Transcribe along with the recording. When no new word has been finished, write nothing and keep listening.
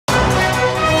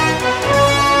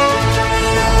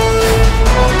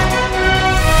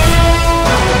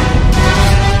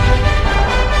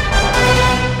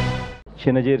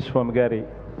చిన్న జీయర్ స్వామి గారి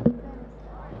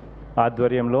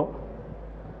ఆధ్వర్యంలో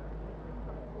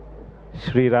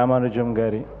శ్రీ రామానుజం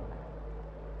గారి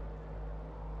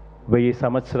 1000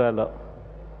 సంవత్సరాల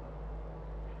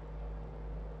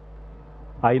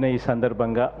అయిన ఈ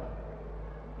సందర్భంగా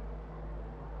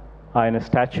ఆయన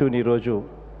స్టాచ్యూని ఈరోజు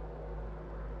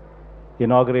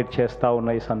ఇనాగరేట్ చేస్తూ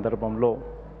ఉన్న ఈ సందర్భంలో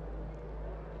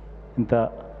ఇంత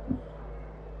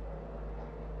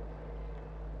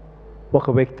ఒక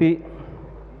వ్యక్తి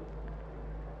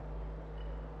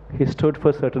he stood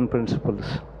for certain principles.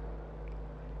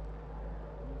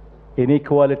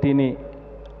 ఇన్ఈక్వాలిటీని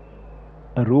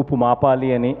రూపుమాపాలి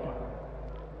అని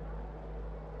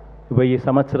 1000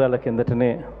 సంవత్సరాల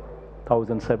కిందటనే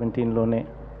 2017లోనే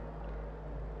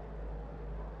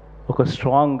ఒక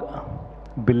స్ట్రాంగ్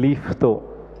బిలీఫ్తో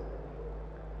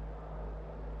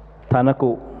తనకు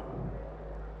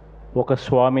ఒక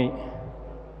స్వామి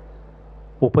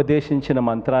ఉపదేశించిన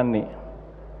మంత్రాన్ని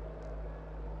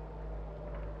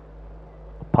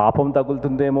పాపం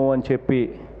తగులుతుందేమో అని చెప్పి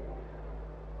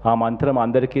ఆ మంత్రం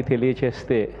అందరికీ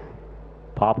తెలియచేస్తే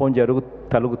పాపం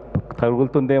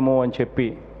తగులుతుందేమో అని చెప్పి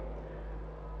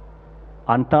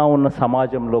అంటా ఉన్న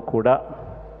సమాజంలో కూడా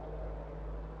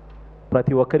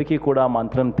ప్రతి ఒక్కరికి కూడా ఆ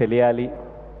మంత్రం తెలియాలి,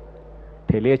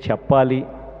 చెప్పాలి.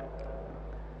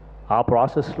 ఆ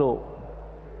ప్రాసెస్లో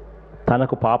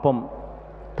తనకు పాపం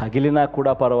తగిలినా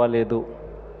కూడా పర్వాలేదు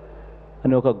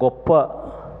అని ఒక గొప్ప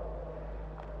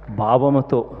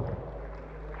భావముతో,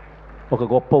 ఒక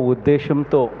గొప్ప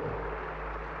ఉద్దేశంతో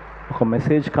ఒక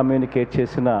మెసేజ్ కమ్యూనికేట్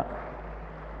చేసిన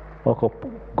ఒక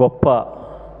గొప్ప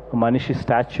మనిషి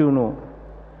స్టాచ్యూను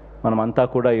మనమంతా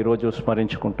కూడా ఈరోజు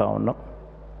స్మరించుకుంటా ఉన్నాం.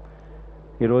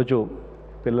 ఈరోజు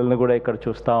పిల్లల్ని కూడా ఇక్కడ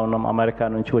చూస్తూ ఉన్నాం. అమెరికా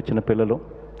నుంచి వచ్చిన పిల్లలు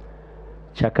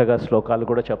చక్కగా శ్లోకాలు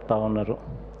కూడా చెప్తా ఉన్నారు.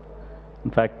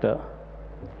 ఇన్ఫ్యాక్ట్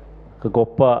ఒక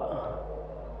గొప్ప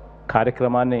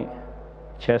కార్యక్రమాన్ని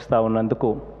చేస్తూ ఉన్నందుకు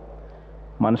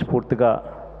మనస్ఫూర్తిగా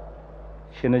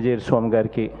చిన్న జీయర్ స్వామి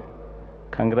గారికి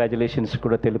కంగ్రాచులేషన్స్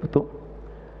కూడా తెలుపుతూ,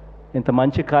 ఇంత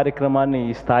మంచి కార్యక్రమాన్ని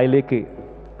ఈ స్థాయిలోకి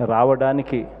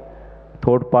రావడానికి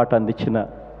తోడ్పాటు అందించిన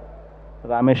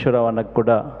రామేశ్వరరావు అన్నకు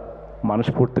కూడా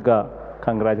మనస్ఫూర్తిగా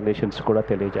కంగ్రాచులేషన్స్ కూడా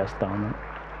తెలియజేస్తా ఉన్నాను.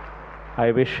 I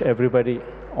wish everybody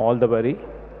all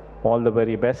the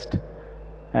very best.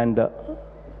 And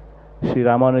Shri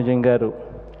Ramanujam గారు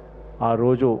ఆ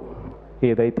రోజు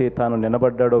ఏదైతే తాను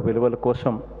నిలబడ్డాడో విలువల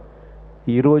కోసం,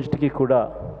 ఈ రోజుకి కూడా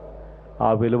ఆ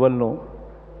విలువలను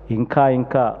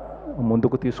ఇంకా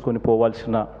ముందుకు తీసుకొని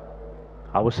పోవాల్సిన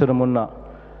అవసరమున్న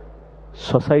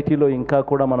సొసైటీలో ఇంకా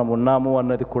కూడా మనం ఉన్నాము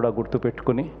అన్నది కూడా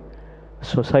గుర్తుపెట్టుకుని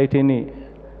సొసైటీని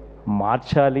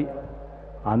మార్చాలి,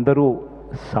 అందరూ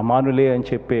సమానులే అని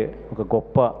చెప్పే ఒక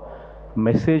గొప్ప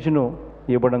మెసేజ్ను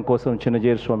ఇవ్వడం కోసం చిన్న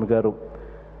జీయర్ స్వామి గారు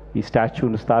ఈ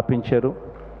స్టాచ్యూను స్థాపించారు.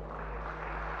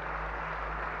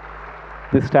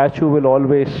 This statue will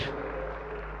always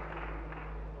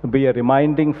be a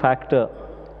reminding factor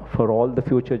for all the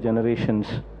future generations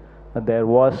that there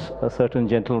was a certain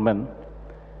gentleman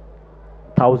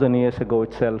 1000 years ago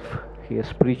itself. He has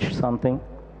preached something,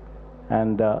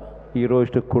 and ee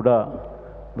roju kuda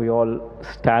we all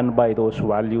stand by those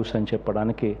values అని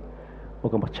చెప్పడానికి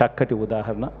ఒక చక్కటి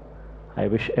ఉదాహరణ. I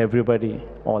wish everybody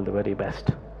all the very best.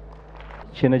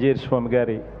 చిన్న జీయర్ స్వామి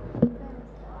గారి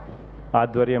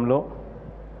ఆధ్వర్యంలో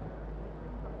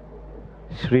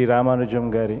శ్రీ రామానుజం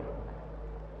గారి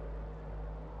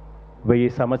 1000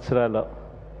 సంవత్సరాల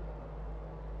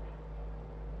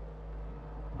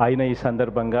అయిన ఈ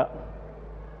సందర్భంగా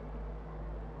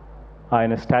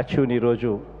ఆయన స్టాచ్యూని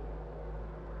ఈరోజు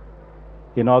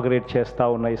ఇనాగరేట్ చేస్తూ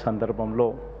ఉన్న ఈ సందర్భంలో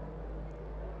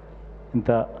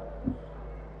ఇంత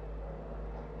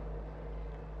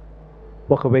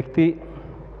ఒక వ్యక్తి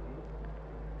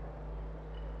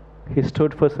he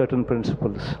stood for certain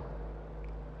principles.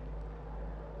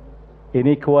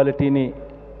 ఇన్ఈక్వాలిటీని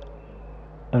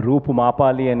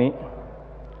రూపుమాపాలి అని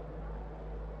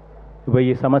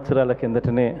 1000 సంవత్సరాల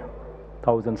కిందటనే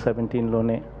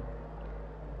 2017లోనే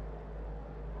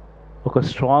ఒక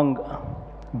స్ట్రాంగ్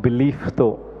బిలీఫ్తో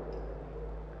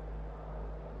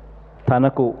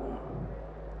తనకు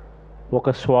ఒక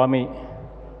స్వామి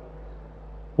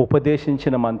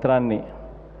ఉపదేశించిన మంత్రాన్ని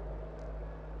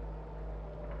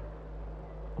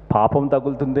పాపం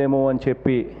తగులుతుందేమో అని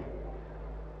చెప్పి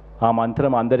ఆ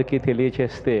మంత్రం అందరికీ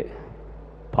తెలియచేస్తే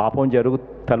పాపం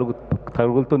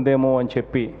తగులుతుందేమో అని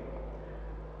చెప్పి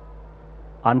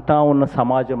అంటా ఉన్న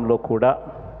సమాజంలో కూడా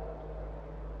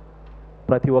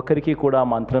ప్రతి ఒక్కరికి కూడా ఆ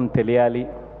మంత్రం తెలియాలి,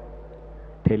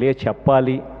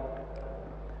 చెప్పాలి.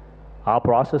 ఆ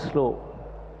ప్రాసెస్లో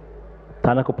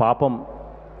తనకు పాపం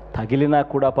తగిలినా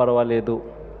కూడా పర్వాలేదు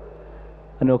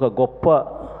అని ఒక గొప్ప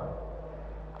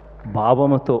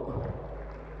భావముతో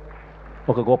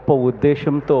ఒక గొప్ప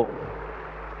ఉద్దేశంతో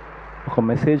ఒక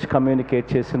మెసేజ్ కమ్యూనికేట్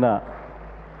చేసిన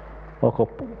ఒక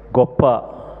గొప్ప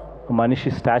మనిషి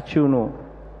స్టాచ్యూను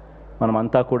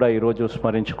మనమంతా కూడా ఈరోజు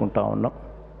స్మరించుకుంటా ఉన్నాం.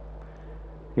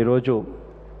 ఈరోజు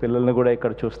పిల్లల్ని కూడా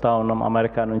ఇక్కడ చూస్తూ ఉన్నాం.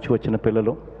 అమెరికా నుంచి వచ్చిన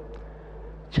పిల్లలు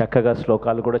చక్కగా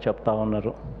శ్లోకాలు కూడా చెప్తా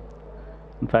ఉన్నారు.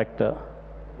 ఇన్ఫ్యాక్ట్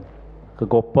ఒక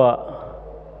గొప్ప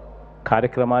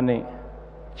కార్యక్రమాన్ని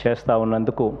చేస్తూ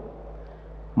ఉన్నందుకు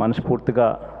మనస్ఫూర్తిగా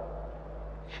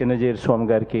చిన్న జైర్ స్వామి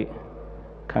గారికి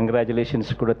కంగ్రాచులేషన్స్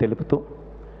కూడా తెలుపుతూ,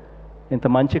 ఇంత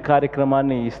మంచి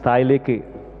కార్యక్రమాన్ని ఈ స్థాయిలోకి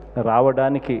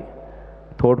రావడానికి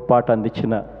తోడ్పాటు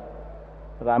అందించిన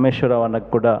రామేశ్వరరావు అన్నకు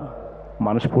కూడా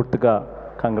మనస్ఫూర్తిగా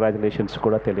కంగ్రాచులేషన్స్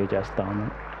కూడా తెలియజేస్తా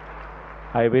ఉన్నాను.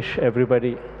 I wish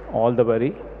everybody all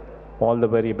the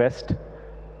very best.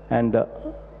 And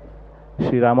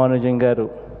Shri Ramanujam గారు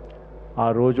ఆ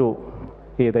రోజు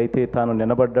ఏదైతే తాను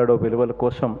నిలబడ్డాడో విలువల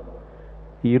కోసం,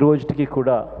 ఈ రోజుకి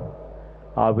కూడా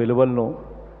ఆ విలువలను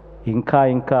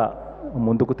ఇంకా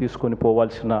ముందుకు తీసుకొని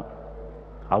పోవాల్సిన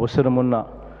అవసరమున్న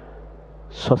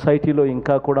సొసైటీలో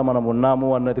ఇంకా కూడా మనం ఉన్నాము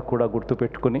అన్నది కూడా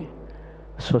గుర్తుపెట్టుకొని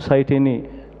సొసైటీని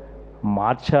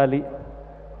మార్చాలి,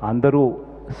 అందరూ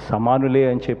సమానులే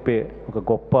అని చెప్పే ఒక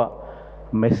గొప్ప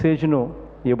మెసేజ్ను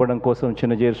ఇవ్వడం కోసం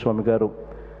చిన్న జైర్ స్వామి గారు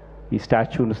ఈ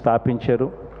స్టాచ్యూను స్థాపించారు.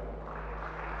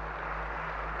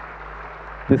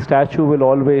 This statue will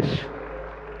always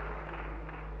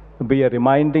be a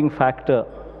reminding factor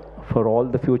for all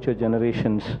the future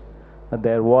generations that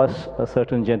there was a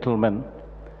certain gentleman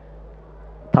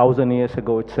 1000 years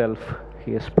ago itself.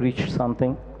 He has preached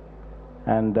something,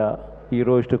 and ee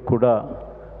roju kuda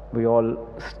we all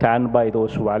stand by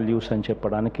those values and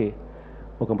cheppadaniki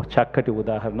oka chakkati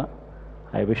udaharana.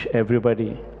 I wish everybody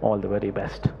all the very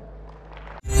best.